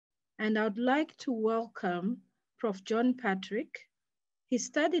and I'd like to welcome Prof John Patrick. He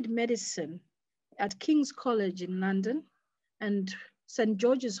studied medicine at King's College in London and St.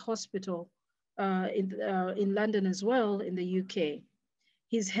 George's Hospital in London as well, in the UK.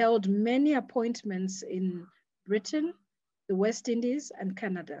 He's held many appointments in Britain, the West Indies, and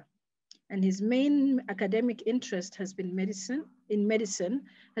Canada. And his main academic interest has been medicine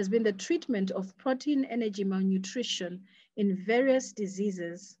has been the treatment of protein energy malnutrition in various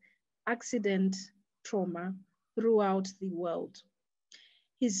diseases, accident, trauma throughout the world.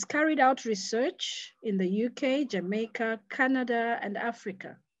 He's carried out research in the UK, Jamaica, Canada, and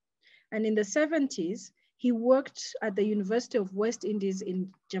Africa. And in the 70s, he worked at the University of West Indies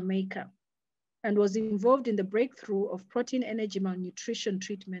in Jamaica and was involved in the breakthrough of protein energy malnutrition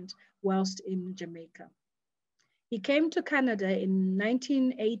treatment whilst in Jamaica. He came to Canada in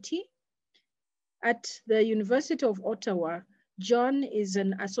 1980. At the University of Ottawa, John is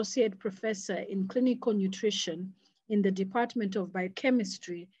an associate professor in clinical nutrition in the Department of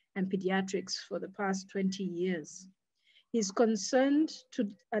Biochemistry and Pediatrics for the past 20 years. He's concerned to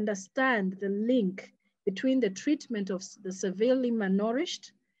understand the link between the treatment of the severely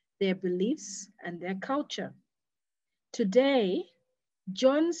malnourished, their beliefs, and their culture. Today,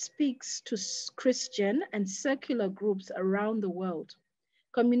 John speaks to Christian and secular groups around the world,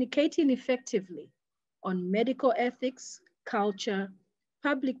 communicating effectively on medical ethics, culture,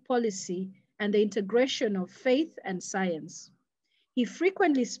 public policy, and the integration of faith and science. He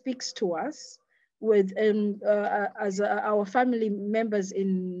frequently speaks to us as our family members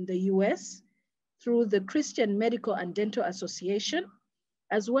in the US through the Christian Medical and Dental Association,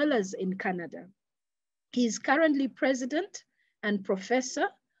 as well as in Canada. He is currently president and professor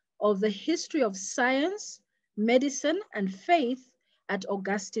of the history of science, medicine, and faith at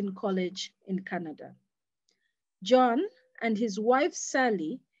Augustine College in Canada. John and his wife,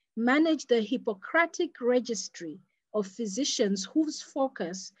 Sally, manage the Hippocratic Registry of physicians whose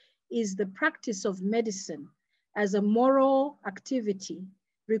focus is the practice of medicine as a moral activity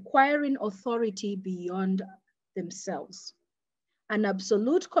requiring authority beyond themselves, an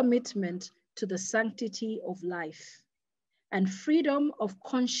absolute commitment to the sanctity of life, and freedom of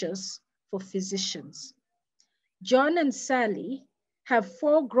conscience for physicians. John and Sally have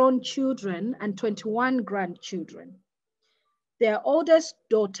 4 grown children and 21 grandchildren. Their oldest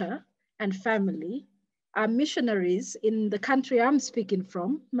daughter and family are missionaries in the country I'm speaking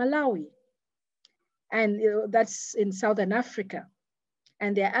from, Malawi. And that's in Southern Africa.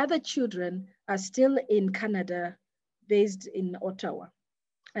 And their other children are still in Canada, based in Ottawa.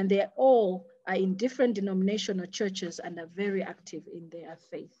 And they all are in different denominational churches and are very active in their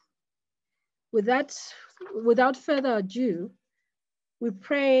faith. With that, without further ado, we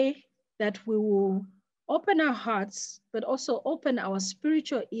pray that we will open our hearts, but also open our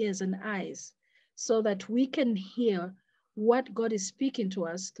spiritual ears and eyes so that we can hear what God is speaking to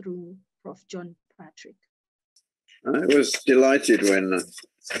us through Prof John Patrick. I was delighted when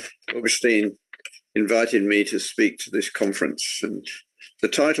Augustine invited me to speak to this conference, and the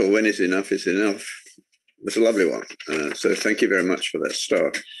title, When is Enough, was a lovely one. So thank you very much for that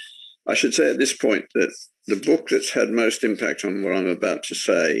start. I should say at this point that the book that's had most impact on what I'm about to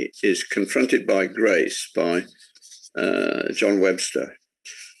say is Confronted by Grace by John Webster.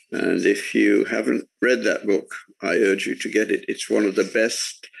 And if you haven't read that book, I urge you to get it. It's one of the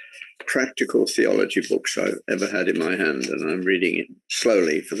best practical theology books I've ever had in my hand, and I'm reading it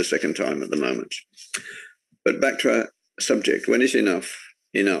slowly for the second time at the moment. But back to our subject, when is enough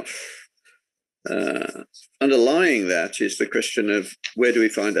enough? Underlying that is the question of where do we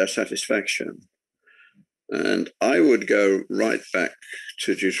find our satisfaction? And I would go right back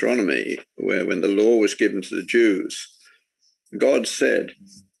to Deuteronomy, where when the law was given to the Jews, God said,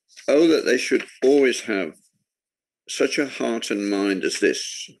 oh, that they should always have such a heart and mind as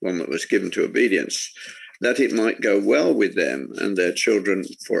this, one that was given to obedience, that it might go well with them and their children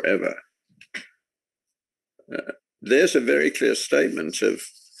forever. There's a very clear statement of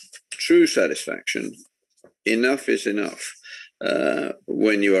true satisfaction. Enough is enough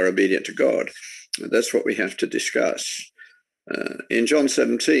when you are obedient to God. That's what we have to discuss. In John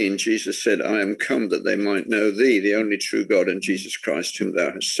 17, Jesus said, I am come that they might know thee, the only true God, and Jesus Christ, whom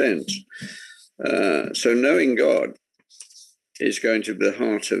thou hast sent. So knowing God is going to be the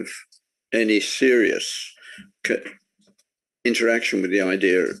heart of any serious interaction with the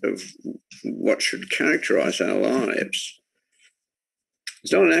idea of what should characterize our lives.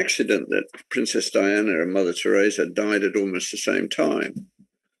 It's not an accident that Princess Diana and Mother Teresa died at almost the same time.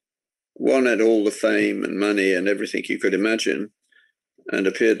 One had all the fame and money and everything you could imagine and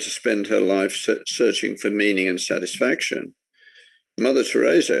appeared to spend her life searching for meaning and satisfaction. Mother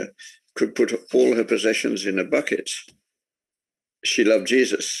Teresa could put all her possessions in a bucket. She loved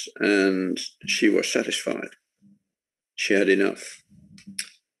Jesus and she was satisfied. She had enough.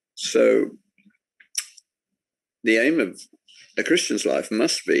 So the aim of a Christian's life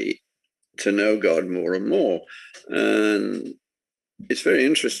must be to know God more and more. And it's very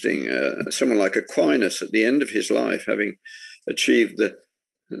interesting. Someone like Aquinas, at the end of his life, having achieved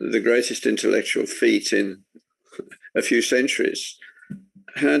the greatest intellectual feat in a few centuries,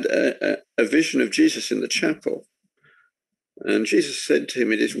 had a vision of Jesus in the chapel. And Jesus said to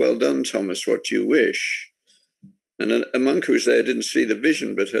him, "It is well done, Thomas, what you wish." And a monk who was there didn't see the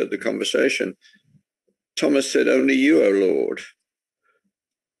vision, but heard the conversation. Thomas said, "Only you, O Lord."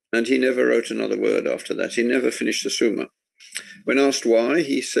 And he never wrote another word after that. He never finished the Summa. When asked why,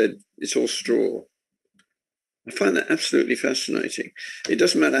 he said, "It's all straw." I find that absolutely fascinating. It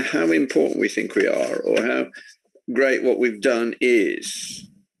doesn't matter how important we think we are or how great what we've done is.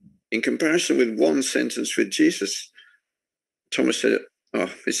 In comparison with one sentence with Jesus, Thomas said,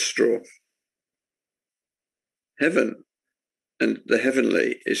 "Oh, it's straw." Heaven and the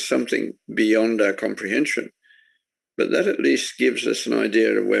heavenly is something beyond our comprehension, but that at least gives us an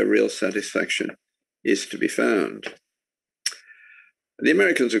idea of where real satisfaction is to be found. The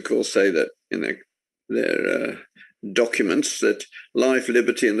Americans, of course, say that in their documents that life,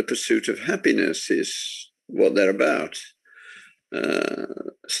 liberty, and the pursuit of happiness is what they're about.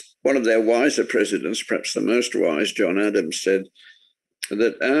 One of their wiser presidents, perhaps the most wise, John Adams, said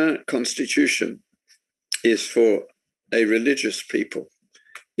that our Constitution is for a religious people.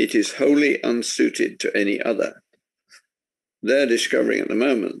 It is wholly unsuited to any other. They're discovering at the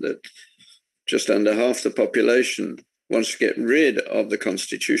moment that just under half the population wants to get rid of the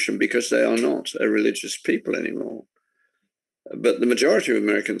Constitution because they are not a religious people anymore. But the majority of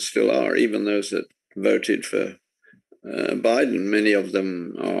Americans still are, even those that voted for Biden. Many of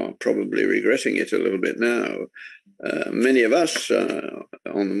them are probably regretting it a little bit now. Many of us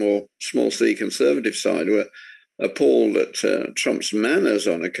on the more small c conservative side were appalled at Trump's manners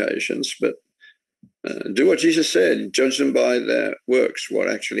on occasions, but do what Jesus said, judge them by their works, what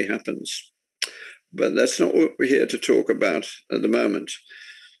actually happens. But that's not what we're here to talk about at the moment.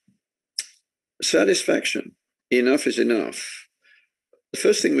 Satisfaction, enough is enough. The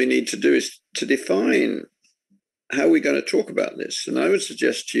first thing we need to do is to define how we're going to talk about this. And I would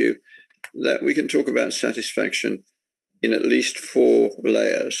suggest to you that we can talk about satisfaction in at least 4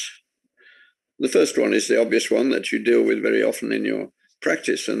 layers. The first one is the obvious one that you deal with very often in your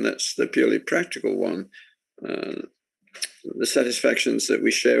practice, and that's the purely practical one. The satisfactions that we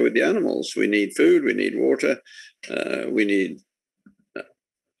share with the animals. We need food, we need water, we need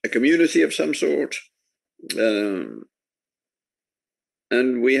a community of some sort, and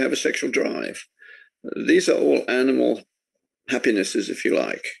we have a sexual drive. These are all animal happinesses, if you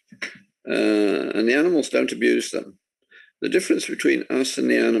like, and the animals don't abuse them. The difference between us and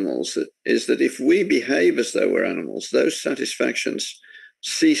the animals is that if we behave as though we're animals, those satisfactions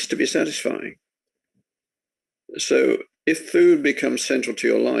cease to be satisfying. So if food becomes central to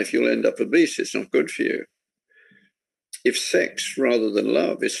your life, you'll end up obese. It's not good for you. If sex rather than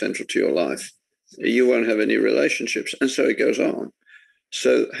love is central to your life, you won't have any relationships. And so it goes on.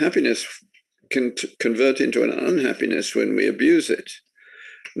 So happiness can convert into an unhappiness when we abuse it.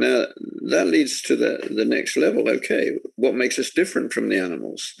 Now, that leads to the next level. Okay, what makes us different from the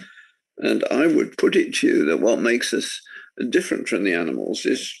animals? And I would put it to you that what makes us different from the animals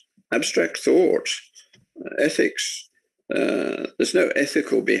is abstract thought, ethics. There's no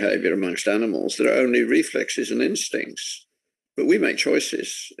ethical behavior amongst animals. There are only reflexes and instincts. But we make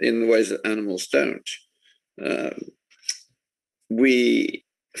choices in the ways that animals don't. We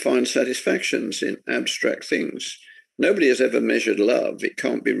find satisfactions in abstract things. Nobody has ever measured love. It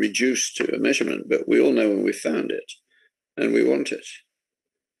can't be reduced to a measurement, but we all know when we found it and we want it.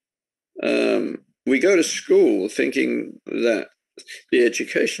 We go to school thinking that the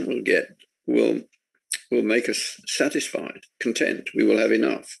education we'll get will make us satisfied, content. We will have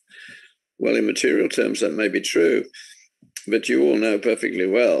enough. Well, in material terms, that may be true, but you all know perfectly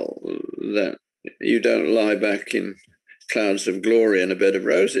well that you don't lie back in clouds of glory and a bed of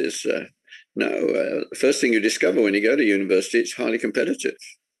roses. No, the first thing you discover when you go to university, it's highly competitive.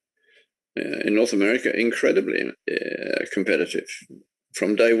 In North America, incredibly competitive.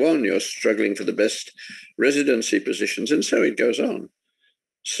 From day one, you're struggling for the best residency positions, and so it goes on.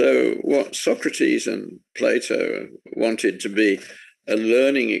 So what Socrates and Plato wanted to be a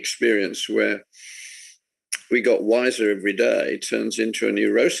learning experience where we got wiser every day turns into a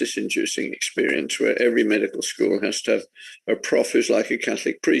neurosis-inducing experience where every medical school has to have a prof who's like a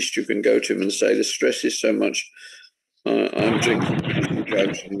Catholic priest. You can go to him and say, the stress is so much, I'm drinking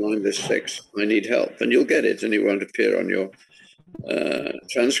drugs and mindless sex. I need help. And you'll get it, and it won't appear on your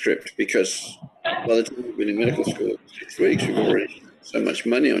transcript, because by the time you've been in medical school 6 weeks, you've already so much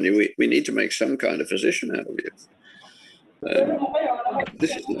money on you. We need to make some kind of physician out of you.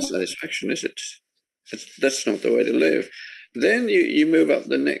 This is not satisfaction, is it? That's not the way to live. Then you move up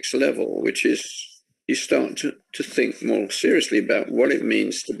the next level, which is you start to think more seriously about what it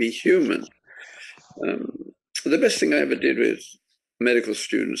means to be human. The best thing I ever did with medical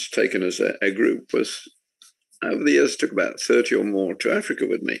students taken as a group was, over the years, took about 30 or more to Africa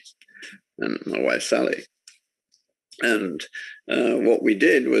with me and my wife, Sally. And what we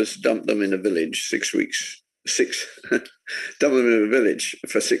did was dump them in a village 6 weeks. Dump them in a village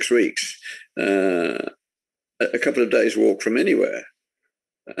for 6 weeks, a couple of days walk from anywhere.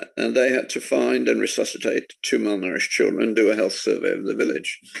 And they had to find and resuscitate 2 malnourished children and do a health survey of the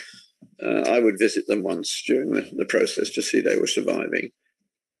village. I would visit them once during the process to see they were surviving.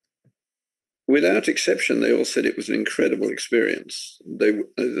 Without exception, they all said it was an incredible experience. They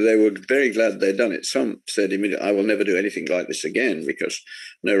were very glad they'd done it. Some said immediately, I will never do anything like this again, because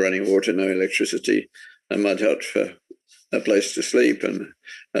no running water, no electricity, a mud hut for a place to sleep and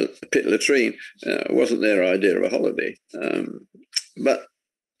a pit latrine wasn't their idea of a holiday. But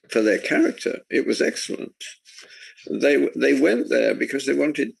for their character, it was excellent. They went there because they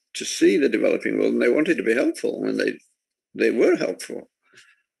wanted to see the developing world, and they wanted to be helpful, and they were helpful.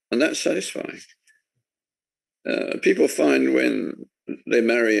 And that's satisfying. People find when they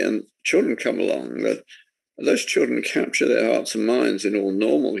marry and children come along that those children capture their hearts and minds in all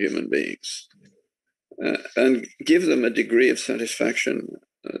normal human beings and give them a degree of satisfaction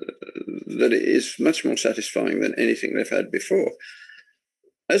that is much more satisfying than anything they've had before.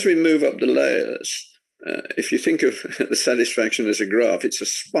 As we move up the layers, if you think of the satisfaction as a graph, it's a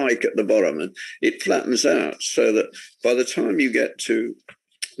spike at the bottom and it flattens out, so that by the time you get to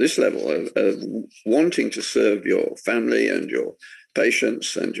this level of wanting to serve your family and your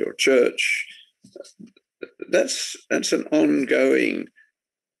patients and your church, that's an ongoing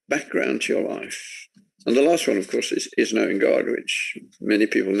background to your life. And the last one, of course, is knowing God, which many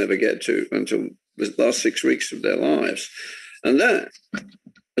people never get to until the last 6 weeks of their lives. And that,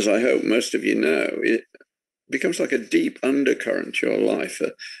 as I hope most of you know, it becomes like a deep undercurrent to your life,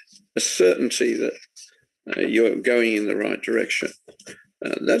 a certainty that you're going in the right direction.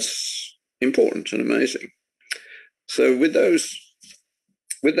 That's important and amazing. So with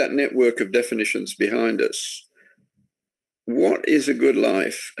that network of definitions behind us, what is a good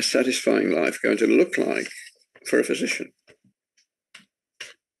life, a satisfying life, going to look like for a physician?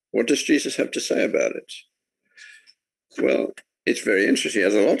 What does Jesus have to say about it? Well, it's very interesting. He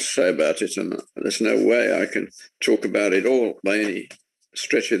has a lot to say about it, and there's no way I can talk about it all by any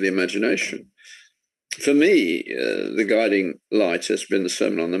stretch of the imagination. For me, the guiding light has been the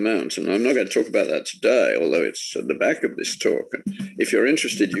Sermon on the Mount, and I'm not going to talk about that today, although it's at the back of this talk. And if you're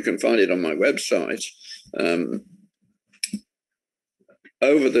interested, you can find it on my website.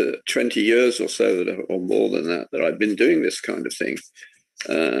 Over the 20 years or so, or more than that I've been doing this kind of thing,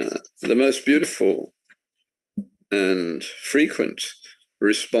 the most beautiful and frequent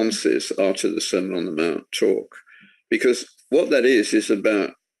responses are to the Sermon on the Mount talk, because what that is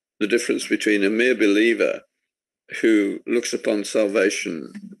about the difference between a mere believer who looks upon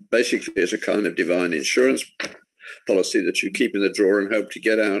salvation basically as a kind of divine insurance policy that you keep in the drawer and hope to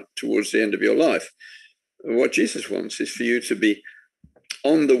get out towards the end of your life. What Jesus wants is for you to be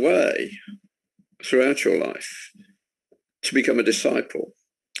on the way throughout your life to become a disciple.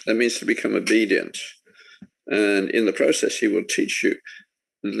 That means to become obedient. And in the process, he will teach you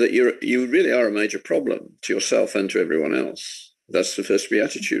that you really are a major problem to yourself and to everyone else. That's the first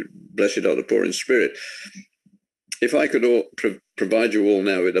beatitude. Blessed are the poor in spirit. If I could provide you all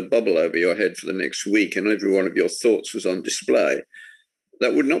now with a bubble over your head for the next week and every one of your thoughts was on display,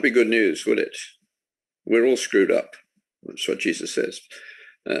 that would not be good news, would it? We're all screwed up. That's what Jesus says.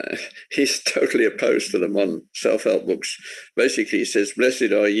 He's totally opposed to the modern self-help books. Basically, he says,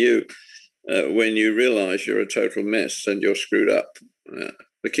 blessed are you when you realize you're a total mess and you're screwed up.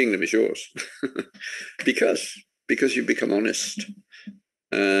 The kingdom is yours. because you become honest.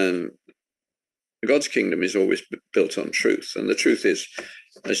 And God's kingdom is always built on truth. And the truth is,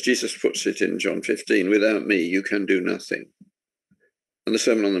 as Jesus puts it in John 15, without me, you can do nothing. And the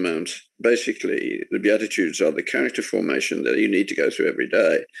Sermon on the Mount, basically, the Beatitudes are the character formation that you need to go through every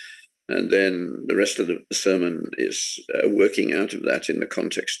day. And then the rest of the sermon is working out of that in the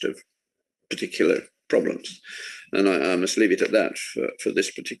context of particular problems. And I must leave it at that for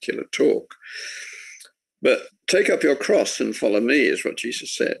this particular talk. But take up your cross and follow me is what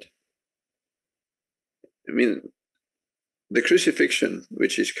Jesus said. I mean, the crucifixion,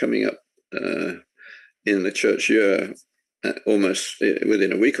 which is coming up in the church year, almost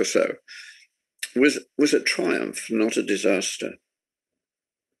within a week or so, was a triumph, not a disaster.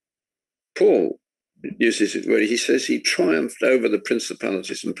 Paul uses it where he says he triumphed over the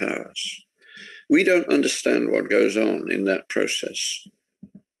principalities and powers. We don't understand what goes on in that process,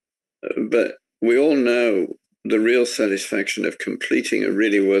 but we all know the real satisfaction of completing a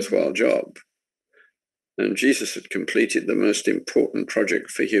really worthwhile job. And Jesus had completed the most important project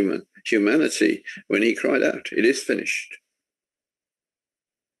for humanity when he cried out, "It is finished."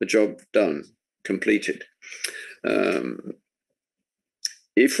 The job done, completed.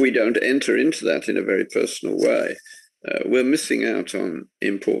 If we don't enter into that in a very personal way, we're missing out on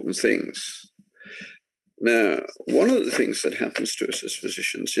important things. Now, one of the things that happens to us as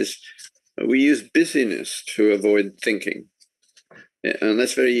physicians is we use busyness to avoid thinking. And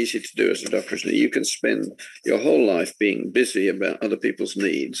that's very easy to do as a doctor. You can spend your whole life being busy about other people's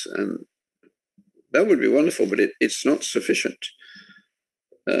needs, and that would be wonderful, but it's not sufficient.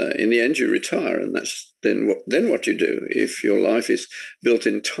 In the end, you retire, and that's then what you do. If your life is built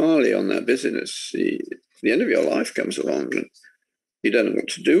entirely on that busyness, the end of your life comes along, and you don't know what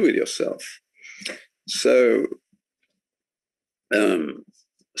to do with yourself. So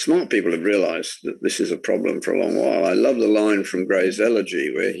smart people have realized that this is a problem for a long while. I love the line from Gray's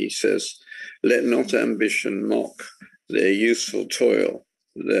Elegy where he says, "Let not ambition mock their useful toil,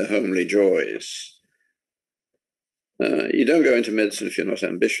 their homely joys." You don't go into medicine if you're not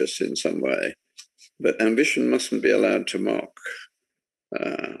ambitious in some way, but ambition mustn't be allowed to mock.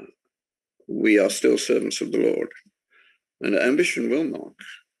 We are still servants of the Lord, and ambition will mock,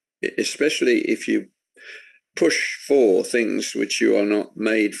 especially if you push for things which you are not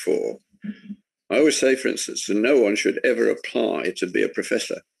made for. I always say, for instance, that no one should ever apply to be a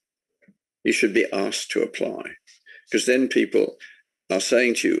professor. You should be asked to apply, because then people are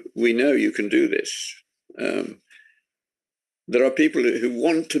saying to you, "We know you can do this." There are people who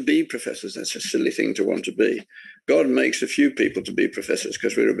want to be professors. That's a silly thing to want to be. God makes a few people to be professors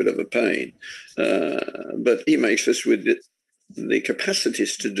because we're a bit of a pain. But he makes us with the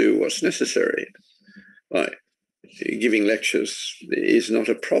capacities to do what's necessary. Like giving lectures is not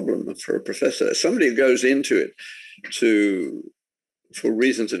a problem for a professor. Somebody who goes into it for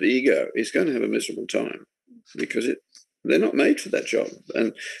reasons of ego is going to have a miserable time because they're not made for that job.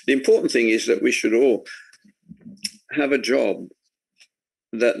 And the important thing is that we should all have a job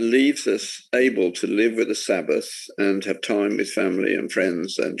that leaves us able to live with the Sabbath and have time with family and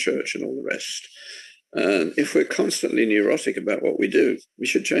friends and church and all the rest. And if we're constantly neurotic about what we do, we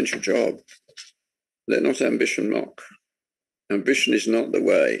should change our job. Let not ambition mock. Ambition is not the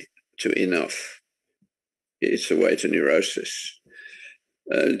way to enough. It's the way to neurosis.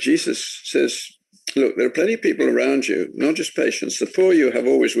 Jesus says, look, there are plenty of people around you, not just patients. The poor you have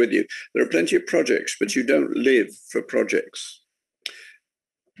always with you. There are plenty of projects, but you don't live for projects.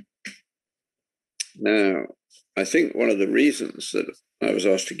 Now, I think one of the reasons that I was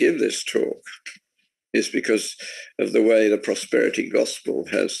asked to give this talk is because of the way the prosperity gospel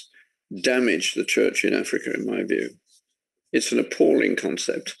has damaged the church in Africa, in my view. It's an appalling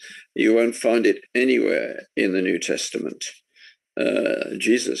concept. You won't find it anywhere in the New Testament.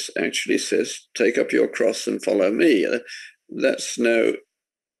 Jesus actually says, take up your cross and follow me. That's no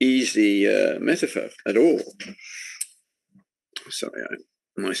easy metaphor at all. Sorry,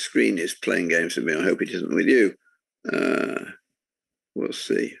 my screen is playing games with me. I hope it isn't with you. We'll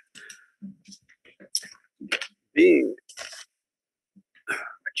see.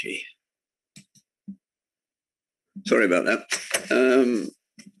 Sorry about that.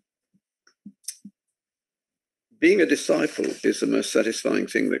 Being a disciple is the most satisfying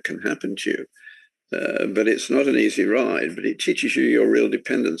thing that can happen to you. But it's not an easy ride, but it teaches you your real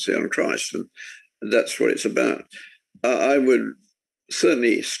dependency on Christ. And that's what it's about. I would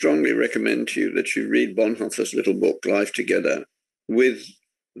certainly strongly recommend to you that you read Bonhoeffer's little book, Life Together, with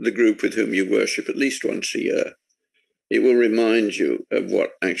the group with whom you worship at least once a year. It will remind you of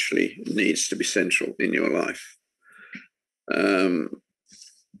what actually needs to be central in your life. And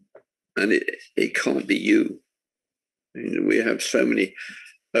it can't be you. We have so many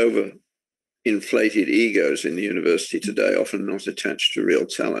overinflated egos in the university today, often not attached to real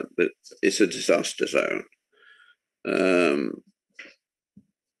talent, that it's a disaster zone.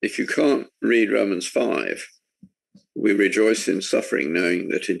 If you can't read Romans 5, we rejoice in suffering, knowing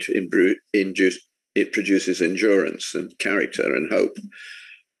that it produces endurance and character and hope.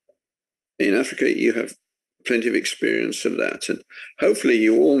 In Africa, you have plenty of experience of that. And hopefully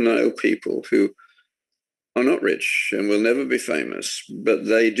you all know people who are not rich and will never be famous, but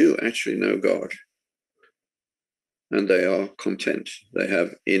they do actually know God. and they are content. They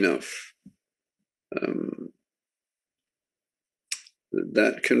have enough.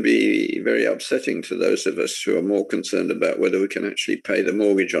 That can be very upsetting to those of us who are more concerned about whether we can actually pay the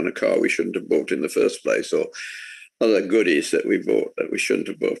mortgage on a car we shouldn't have bought in the first place, or other goodies that we bought that we shouldn't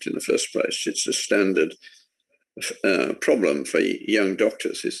have bought in the first place. It's a standard problem for young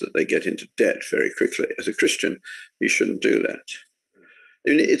doctors, is that they get into debt very quickly. As a Christian, you shouldn't do that.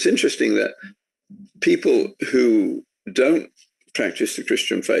 And it's interesting that people who don't practice the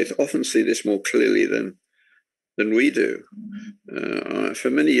Christian faith often see this more clearly than we do. I, for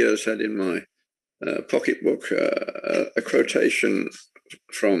many years, had in my pocketbook a quotation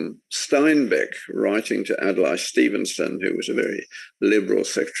from Steinbeck writing to Adlai Stevenson, who was a very liberal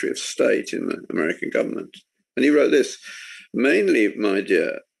Secretary of State in the American government. And he wrote this: "Mainly, my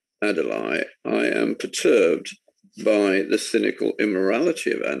dear Adlai, I am perturbed by the cynical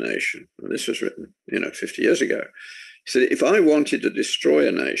immorality of our nation." And this was written, 50 years ago. He said, "If I wanted to destroy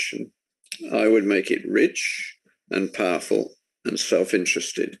a nation, I would make it rich and powerful and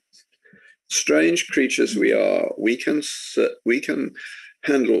self-interested. Strange creatures we are, we can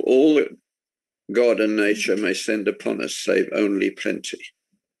handle all that God and nature may send upon us, save only plenty.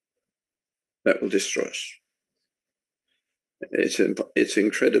 That will destroy us." It's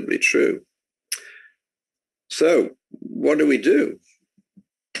incredibly true. So what do we do?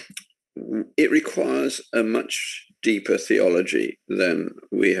 It requires a much deeper theology than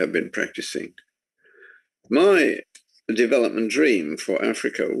we have been practicing. My development dream for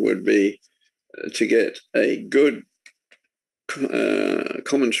Africa would be to get a good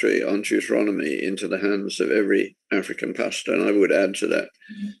commentary on Deuteronomy into the hands of every African pastor. And I would add to that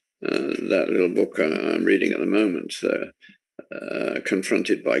that little book I'm reading at the moment,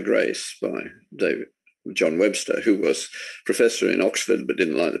 Confronted by Grace, by John Webster, who was professor in Oxford but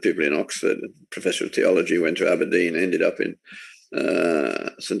didn't like the people in Oxford, professor of theology, went to Aberdeen, ended up in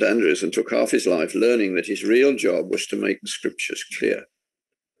St Andrews, and took half his life learning that his real job was to make the scriptures clear.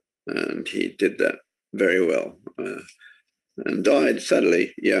 And he did that very well, and died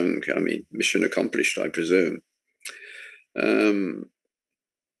sadly young. I mean, mission accomplished, I presume.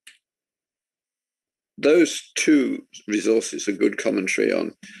 Those two resources, a good commentary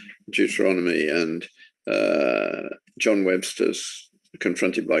on Deuteronomy and John Webster's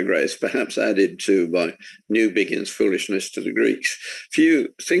Confronted by Grace, perhaps added to by Newbigin's Foolishness to the Greeks. If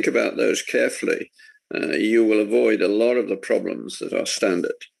you think about those carefully, you will avoid a lot of the problems that are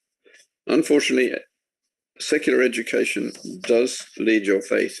standard. Unfortunately, secular education does lead your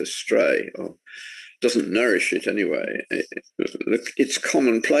faith astray, or doesn't nourish it anyway. It's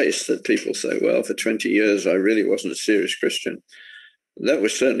commonplace that people say, well, for 20 years, I really wasn't a serious Christian. That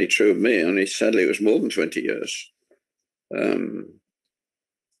was certainly true of me, only sadly, it was more than 20 years.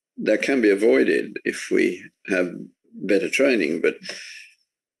 That can be avoided if we have better training. But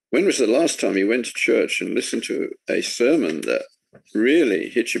when was the last time you went to church and listened to a sermon that really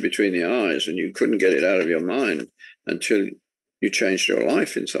hit you between the eyes and you couldn't get it out of your mind until you changed your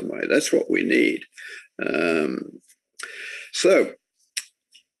life in some way? That's what we need. So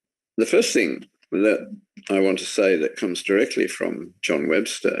the first thing that I want to say that comes directly from John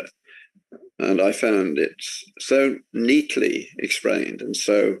Webster, and I found it so neatly explained and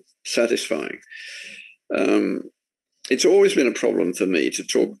so satisfying. It's always been a problem for me to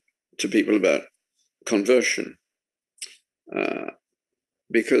talk to people about conversion,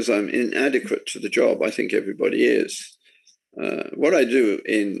 because I'm inadequate to the job. I think everybody is. What I do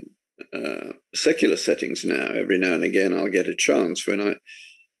in secular settings now, every now and again, I'll get a chance when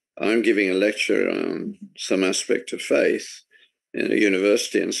I'm giving a lecture on some aspect of faith in a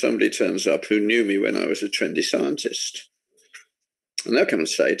university, and somebody turns up who knew me when I was a trendy scientist. And they'll come and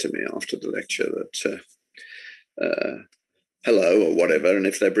say to me after the lecture that, hello, or whatever. And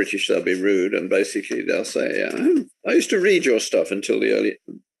if they're British, they'll be rude. And basically they'll say, I used to read your stuff until the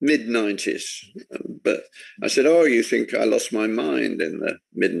mid-90s. But I said, oh, you think I lost my mind in the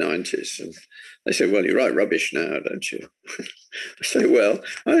mid-90s? And they say, well, you write rubbish now, don't you? I say, well,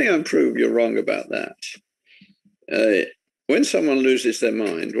 I think I'm proved you're wrong about that. When someone loses their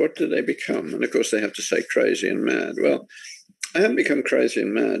mind, what do they become? And of course, they have to say crazy and mad. Well, I haven't become crazy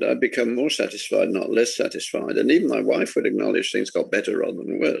and mad. I've become more satisfied, not less satisfied. And even my wife would acknowledge things got better rather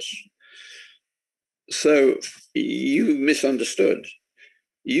than worse. So you misunderstood.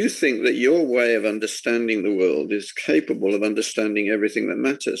 You think that your way of understanding the world is capable of understanding everything that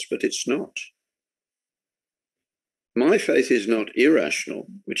matters, but it's not. My faith is not irrational,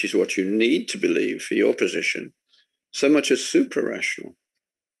 which is what you need to believe for your position, so much as super-rational.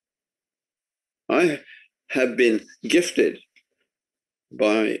 I have been gifted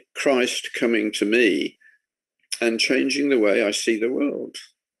by Christ coming to me and changing the way I see the world.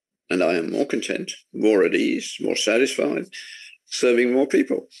 And I am more content, more at ease, more satisfied, serving more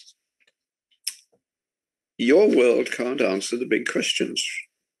people. Your world can't answer the big questions.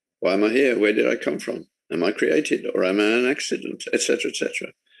 Why am I here? Where did I come from? Am I created, or am I an accident, etc.,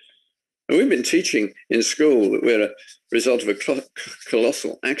 etc.? And we've been teaching in school that we're a result of a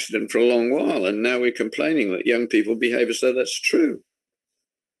colossal accident for a long while, and now we're complaining that young people behave as though that's true.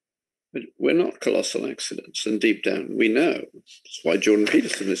 But we're not colossal accidents, and deep down we know. That's why Jordan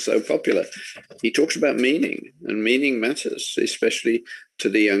Peterson is so popular. He talks about meaning, and meaning matters, especially to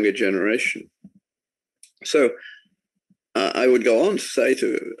the younger generation. So I would go on to say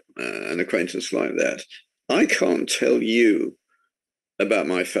to an acquaintance like that, I can't tell you about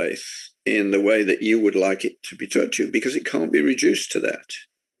my faith in the way that you would like it to be taught to you, because it can't be reduced to that.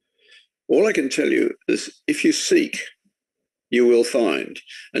 All I can tell you is if you seek, you will find.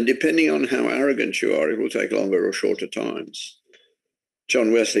 And depending on how arrogant you are, it will take longer or shorter times.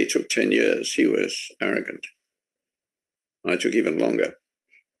 John Wesley took 10 years. He was arrogant. I took even longer.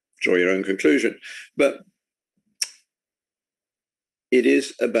 Draw your own conclusion. But it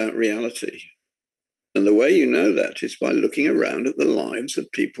is about reality. And the way you know that is by looking around at the lives of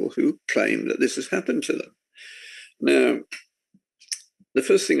people who claim that this has happened to them. Now, the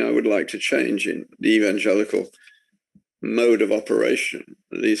first thing I would like to change in the evangelical mode of operation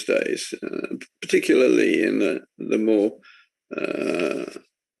these days, particularly in the more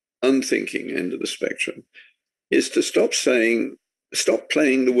unthinking end of the spectrum, is to stop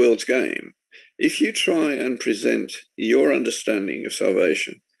playing the world's game. If you try and present your understanding of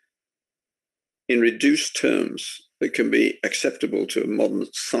salvation in reduced terms that can be acceptable to a modern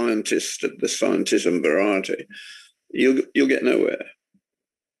scientist of the scientism variety, you'll get nowhere.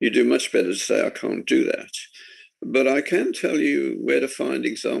 You do much better to say, I can't do that. But I can tell you where to find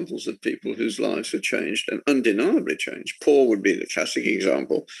examples of people whose lives have changed and undeniably changed. Paul would be the classic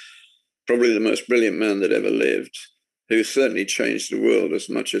example, probably the most brilliant man that ever lived, who certainly changed the world as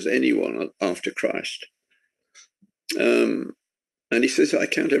much as anyone after Christ. And he says, I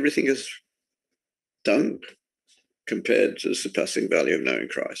count everything as dung compared to the surpassing value of knowing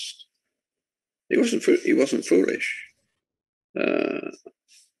Christ. He wasn't foolish.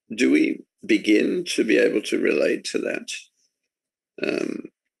 Do we begin to be able to relate to that?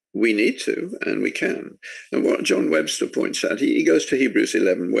 We need to, and we can. And what John Webster points out, he goes to Hebrews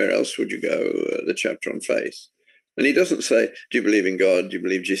 11, where else would you go, the chapter on faith? And he doesn't say, do you believe in God? Do you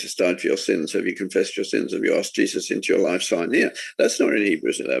believe Jesus died for your sins? Have you confessed your sins? Have you asked Jesus into your life? Sign here. That's not in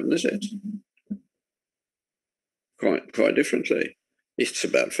Hebrews 11, is it? Quite differently. It's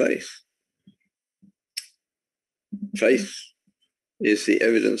about faith. Faith is the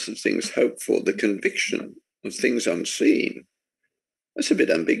evidence of things hoped for, the conviction of things unseen. That's a bit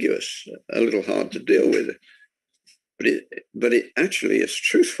ambiguous, a little hard to deal with. But it actually is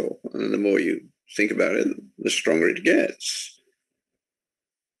truthful. And the more you think about it, the stronger it gets.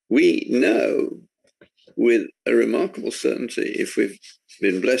 We know with a remarkable certainty, if we've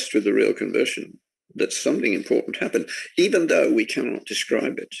been blessed with a real conversion, that something important happened, even though we cannot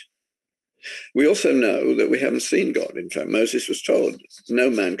describe it. We also know that we haven't seen God. In fact, Moses was told, no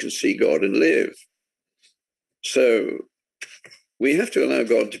man can see God and live. So we have to allow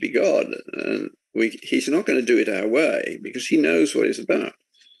God to be God. And he's not going to do it our way because he knows what he's about.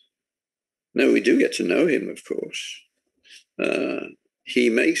 No, we do get to know him, of course. He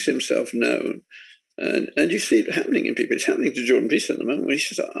makes himself known. And you see it happening in people. It's happening to Jordan Peterson at the moment. He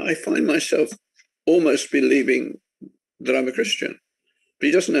says, I find myself almost believing that I'm a Christian. But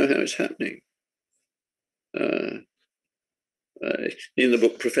he doesn't know how it's happening. In the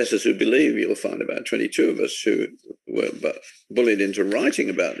book Professors Who Believe, you'll find about 22 of us who were bullied into writing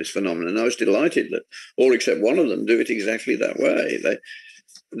about this phenomenon. I was delighted that all except one of them do it exactly that way.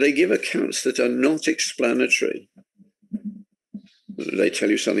 They give accounts that are not explanatory. They tell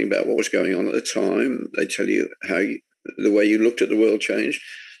you something about what was going on at the time. They tell you how the way you looked at the world changed.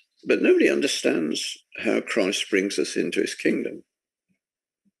 But nobody understands how Christ brings us into his kingdom.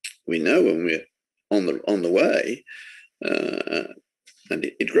 We know when we're on the way, and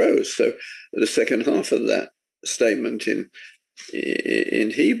it grows. So the second half of that statement in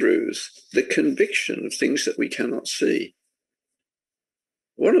Hebrews, the conviction of things that we cannot see.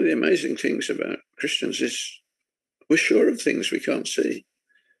 One of the amazing things about Christians is we're sure of things we can't see.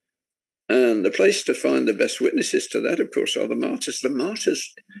 And the place to find the best witnesses to that, of course, are the martyrs. The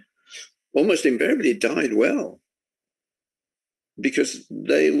martyrs almost invariably died well, because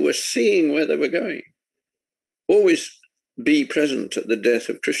they were seeing where they were going. Always be present at the death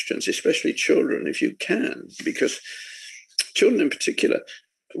of Christians, especially children, if you can, because children in particular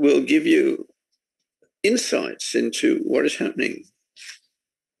will give you insights into what is happening.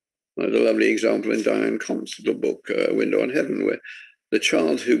 There's a lovely example in Diane Comp's little book, Window on Heaven, where the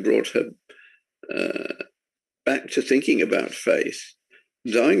child who brought her back to thinking about faith,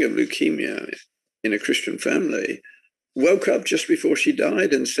 dying of leukemia in a Christian family, woke up just before she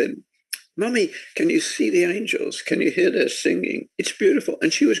died and said, "Mummy, can you see the angels? Can you hear their singing? It's beautiful."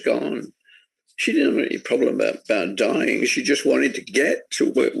 And she was gone. She didn't have any problem about dying. She just wanted to get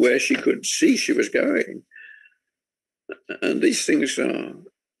to where she could see she was going. And these things are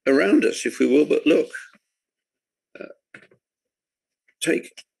around us, if we will, but look,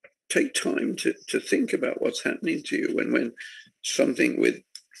 take time to think about what's happening to you when something with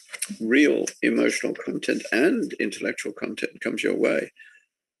real emotional content and intellectual content comes your way.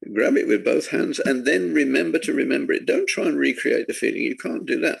 Grab it with both hands and then remember to remember it. Don't try and recreate the feeling. You can't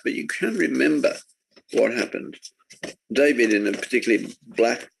do that, but you can remember what happened. David, in a particularly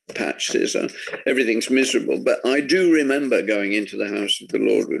black patch, says, everything's miserable, but I do remember going into the house of the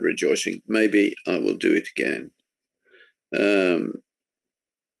Lord with rejoicing. Maybe I will do it again.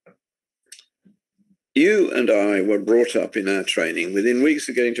 You and I were brought up in our training. Within weeks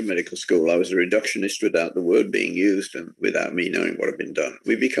of getting to medical school, I was a reductionist without the word being used and without me knowing what had been done.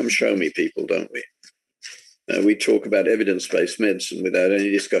 We become show-me people, don't we? We talk about evidence-based medicine without any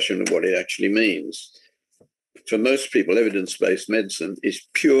discussion of what it actually means. For most people, evidence-based medicine is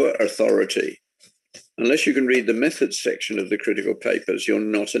pure authority. Unless you can read the methods section of the critical papers, you're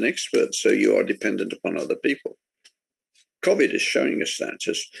not an expert, so you are dependent upon other people. COVID is showing us that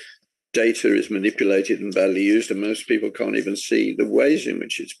as data is manipulated and badly used, and most people can't even see the ways in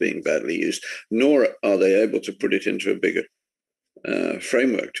which it's being badly used, nor are they able to put it into a bigger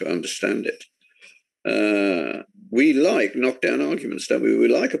framework to understand it. We like knockdown arguments, don't we? We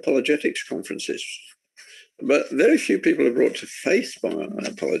like apologetics conferences, but very few people are brought to faith by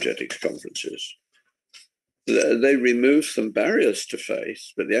apologetics conferences. They remove some barriers to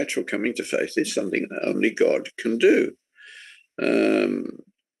faith, but the actual coming to faith is something that only God can do.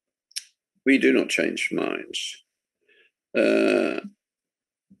 We do not change minds.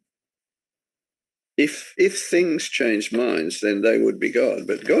 If things change minds, then they would be God,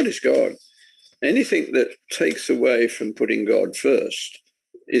 but God is God. Anything that takes away from putting God first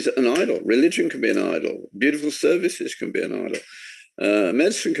is an idol. Religion can be an idol. Beautiful services can be an idol.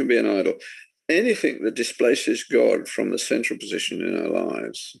 Medicine can be an idol. Anything that displaces God from the central position in our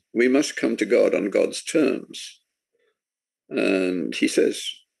lives, we must come to God on God's terms. And he says,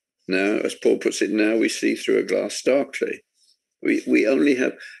 now, as Paul puts it, now we see through a glass darkly. We only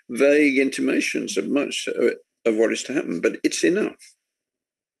have vague intimations of much of what is to happen, but it's enough.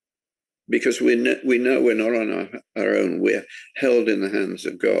 Because we know we're not on our own. We're held in the hands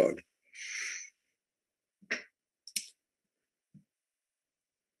of God.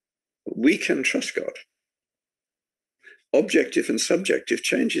 We can trust God. Objective and subjective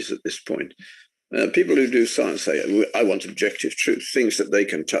changes at this point. People who do science say, I want objective truth, things that they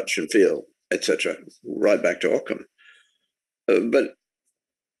can touch and feel, etc. Right back to Occam. But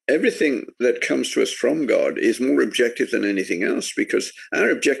everything that comes to us from God is more objective than anything else, because our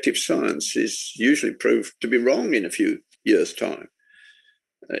objective science is usually proved to be wrong in a few years' time.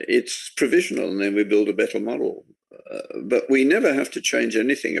 It's provisional, and then we build a better model. But we never have to change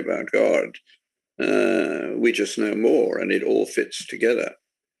anything about God. We just know more, and it all fits together.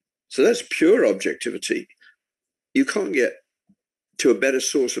 So that's pure objectivity. You can't get to a better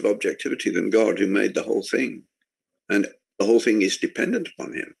source of objectivity than God, who made the whole thing. And the whole thing is dependent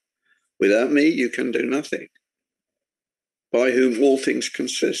upon him. Without me, you can do nothing. By whom all things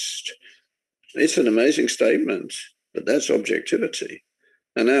consist. It's an amazing statement, but that's objectivity.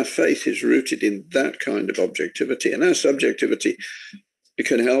 And our faith is rooted in that kind of objectivity. And our subjectivity, it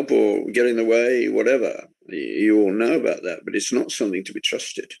can help or get in the way, whatever. You all know about that, but it's not something to be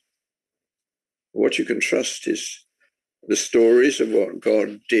trusted. What you can trust is the stories of what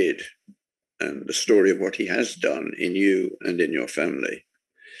God did and the story of what he has done in you and in your family.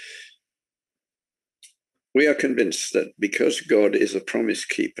 We are convinced that because God is a promise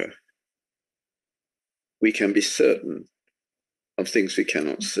keeper, we can be certain of things we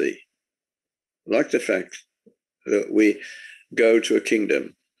cannot see. Like the fact that we go to a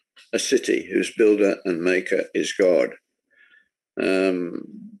kingdom, a city whose builder and maker is God.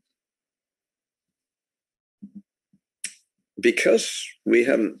 Because we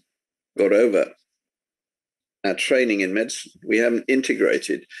haven't got over our training in medicine, we haven't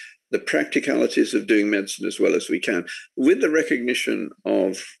integrated the practicalities of doing medicine as well as we can, with the recognition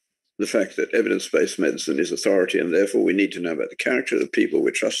of the fact that evidence-based medicine is authority, and therefore we need to know about the character of the people we're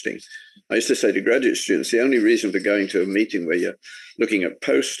trusting. I used to say to graduate students, the only reason for going to a meeting where you're looking at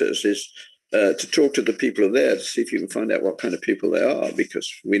posters is to talk to the people there to see if you can find out what kind of people they are, because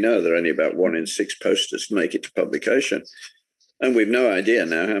we know there are only about 1 in 6 posters make it to publication. And we've no idea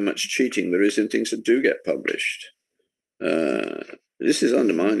now how much cheating there is in things that do get published. This is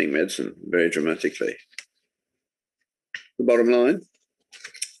undermining medicine very dramatically. The bottom line,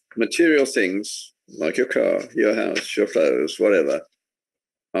 material things like your car, your house, your clothes, whatever,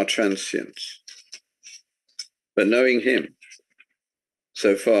 are transient. But knowing him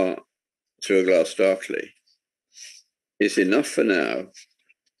so far through a glass darkly is enough for now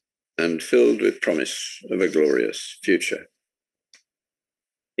and filled with promise of a glorious future.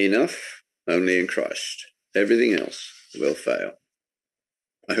 Enough only in Christ. Everything else will fail.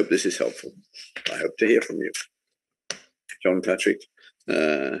 I hope this is helpful. I hope to hear from you. John Patrick,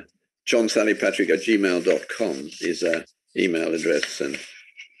 johnsalleypatrick@gmail.com is an email address, and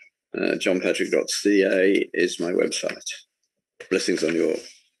johnpatrick.ca is my website. Blessings on you all.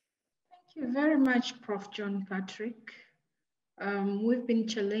 Thank you very much, Prof. John Patrick. We've been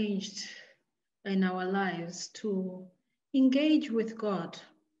challenged in our lives to engage with God,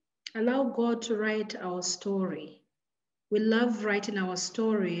 allow God to write our story. We love writing our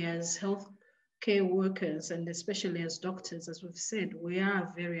story as healthcare workers, and especially as doctors. As we've said, we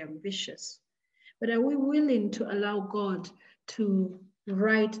are very ambitious. But are we willing to allow God to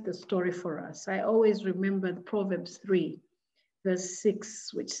write the story for us? I always remember the Proverbs 3, verse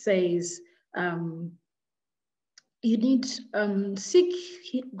 6, which says, you need seek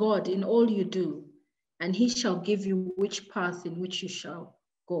God in all you do, and he shall give you which path in which you shall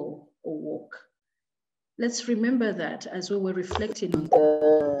go or walk. Let's remember that as we were reflecting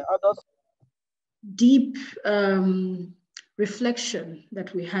on the deep reflection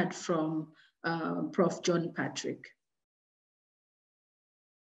that we had from Prof. John Patrick.